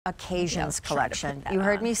occasions collection. You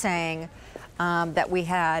heard me saying that we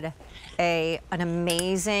had an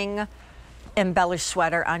amazing embellished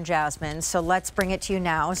sweater on Jasmine, so let's bring it to you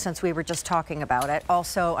now since we were just talking about it.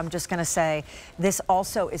 Also, I'm just going to say this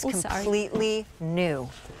also is completely new.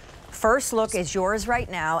 First look is yours right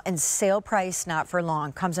now, and sale price not for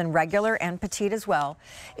long. Comes in regular and petite as well.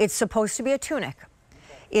 It's supposed to be a tunic.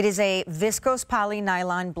 It is a viscose poly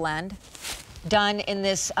nylon blend, done in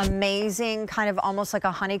this amazing kind of almost like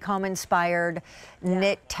a honeycomb inspired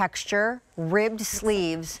knit texture, ribbed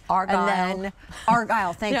sleeves, argyle. And then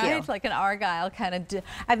argyle. Thank you. It's like an argyle kind of.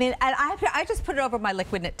 I mean, and I just put it over my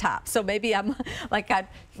liquid knit top, so maybe I'm like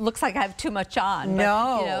looks like I have too much on.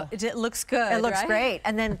 No, but, you know, it looks good. It looks great.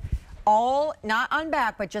 And then all not on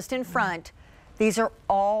back, but just in front. These are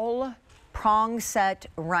all prong set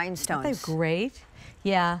rhinestones. Aren't they great?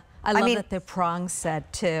 Yeah. I mean, that they're prong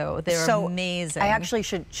set too. They're so amazing. I actually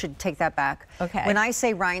should take that back. Okay. When I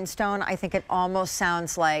say rhinestone, I think it almost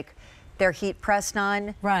sounds like they're heat pressed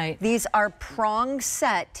on. Right. These are prong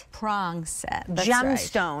set. Prong set. That's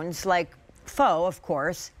gemstones, like faux, of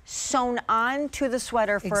course, sewn onto the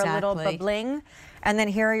sweater for a little bling. And then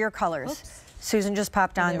here are your colors. Oops. Susan just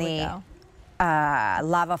popped on the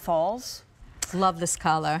Lava Falls. Love this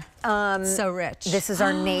color. So rich. This is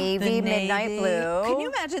our navy midnight blue. Can you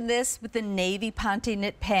imagine this with the navy ponte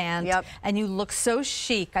knit pant? Yep. And you look so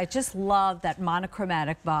chic. I just love that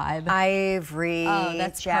monochromatic vibe. Ivory. Oh,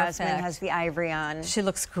 that's Jasmine perfect. has the ivory on. She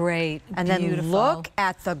looks great. And beautiful. Then look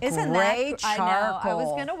at the gray charcoal. I know. I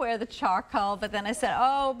was going to wear the charcoal, but then I said,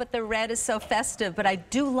 oh, but the red is so festive. But I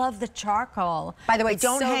do love the charcoal. By the way,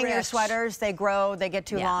 don't hang your sweaters. They grow. They get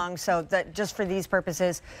too long. So that just for these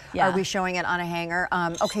purposes, are we showing it on a hanger?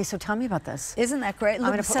 Okay, so tell me about this. Isn't that great? I'm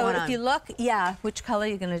going to put one on. If you look, which color are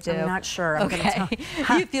you going to do? I'm not sure. Okay.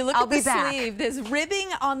 If you look at the sleeve, there's ribbing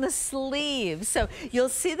on the sleeve. So you'll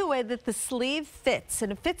see the way that the sleeve fits,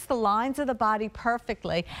 and it fits the lines of the body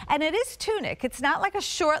perfectly. And it is tunic. It's not like a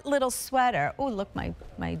short little sweater. Oh, look, my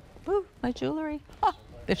jewelry. Oh.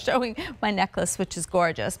 They're showing my necklace, which is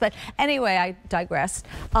gorgeous. But anyway, I digressed.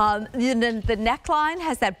 The neckline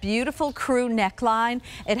has that beautiful crew neckline.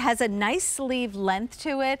 It has a nice sleeve length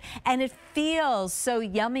to it, and it feels so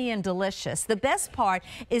yummy and delicious. The best part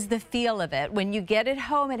is the feel of it. When you get it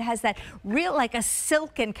home, it has that real, like a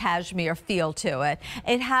silk and cashmere feel to it.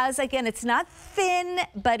 It has, again, it's not thin,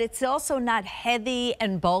 but it's also not heavy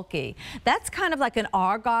and bulky. That's kind of like an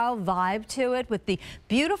argyle vibe to it, with the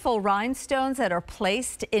beautiful rhinestones that are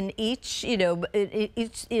placed in each, in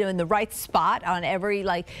the right spot on every,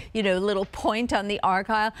 little point on the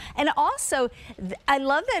argyle. And also, I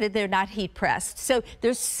love that they're not heat pressed. So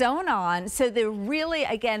they're sewn on, so they really,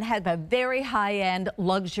 again, have a very high-end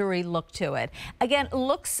luxury look to it. Again,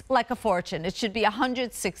 looks like a fortune. It should be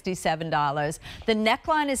 $167. The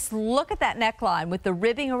neckline is, look at that neckline with the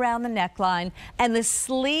ribbing around the neckline, and the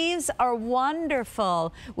sleeves are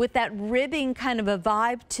wonderful with that ribbing kind of a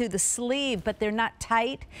vibe to the sleeve, but they're not tight.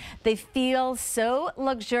 They feel so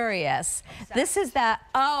luxurious. This is that,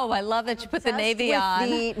 I love that you put the navy on.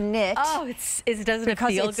 The knit. Oh, doesn't it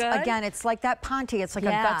feel good? Again, it's like that ponte. It's like a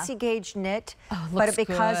gutsy gauge knit, but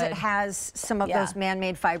because it has some of those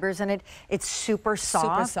man-made fibers in it, it's super soft.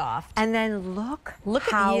 Super soft. And then look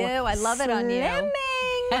at you. I love it on you.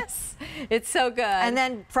 Yes, it's so good. And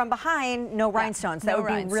then from behind, no rhinestones. That would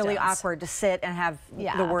be really awkward to sit and have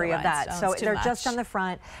the worry of that. So they're just on the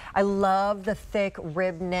front. I love the thick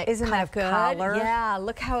rib knit kind of collar. Yeah,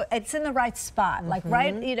 look how it's in the right spot. Like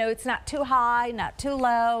it's not too high, not too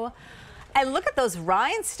low. And look at those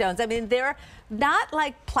rhinestones. I mean, they're not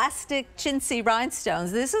like plastic chintzy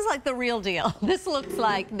rhinestones. This is like the real deal. This looks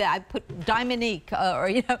like I put Diamonique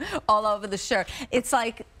all over the shirt. It's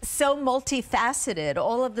like so multifaceted.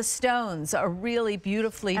 All of the stones are really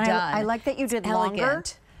beautifully done. I like that you did longer.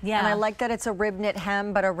 Yeah. And I like that it's a rib knit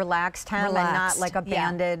hem, but a relaxed hem and not like a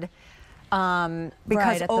banded.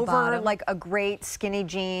 Because over like a great skinny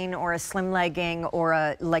jean or a slim legging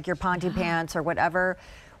or like your ponte pants or whatever,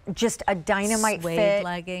 just a dynamite fit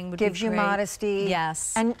legging gives you modesty.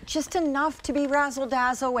 Yes. And just enough to be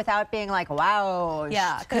razzle-dazzle without being like, wow.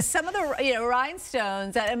 Yeah, because some of the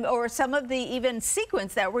rhinestones or some of the even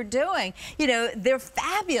sequins that we're doing, they're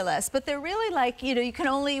fabulous, but they're really like, you can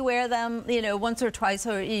only wear them, once or twice,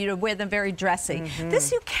 or, wear them very dressy.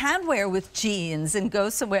 This you can wear with jeans and go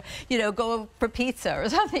somewhere, go for pizza or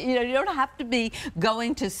something. You don't have to be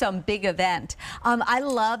going to some big event. I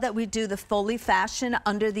love that we do the fully fashion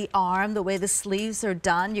under under the arm, the way the sleeves are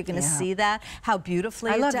done. You're going to see that, how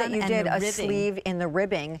beautifully it's done. I love that you did a sleeve in the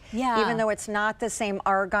ribbing, even though it's not the same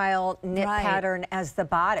argyle knit pattern as the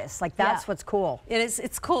bodice. Like, that's what's cool. It is.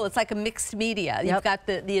 It's cool. It's like a mixed media. You've got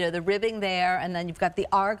the the ribbing there, and then you've got the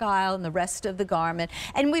argyle and the rest of the garment.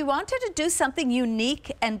 And we wanted to do something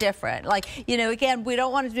unique and different. Like, again, we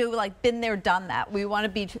don't want to do like been there, done that. We want to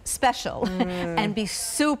be special and be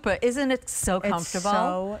super. Isn't it so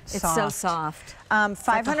comfortable? It's so soft.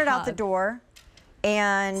 $500 out the door.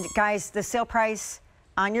 And guys, the sale price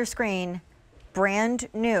on your screen, brand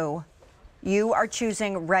new. You are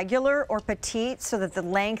choosing regular or petite so that the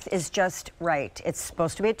length is just right. It's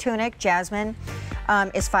supposed to be a tunic. Jasmine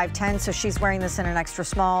is 5'10", so she's wearing this in an extra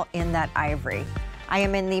small in that ivory. I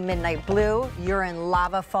am in the midnight blue. You're in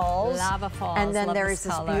lava falls. Lava falls. And then there is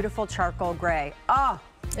this beautiful charcoal gray. Oh,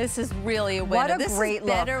 this is really a winner. What a great look.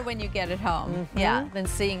 This is better when you get it home. Yeah, than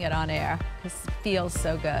seeing it on air. This feels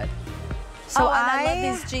so good. So I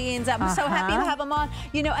love these jeans. I'm so happy to have them on.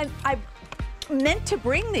 I meant to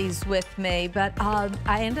bring these with me, but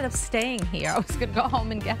I ended up staying here. I was going to go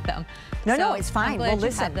home and get them. No, it's fine. Well,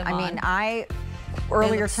 listen, I mean,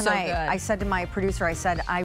 earlier tonight, I said to my producer, I said,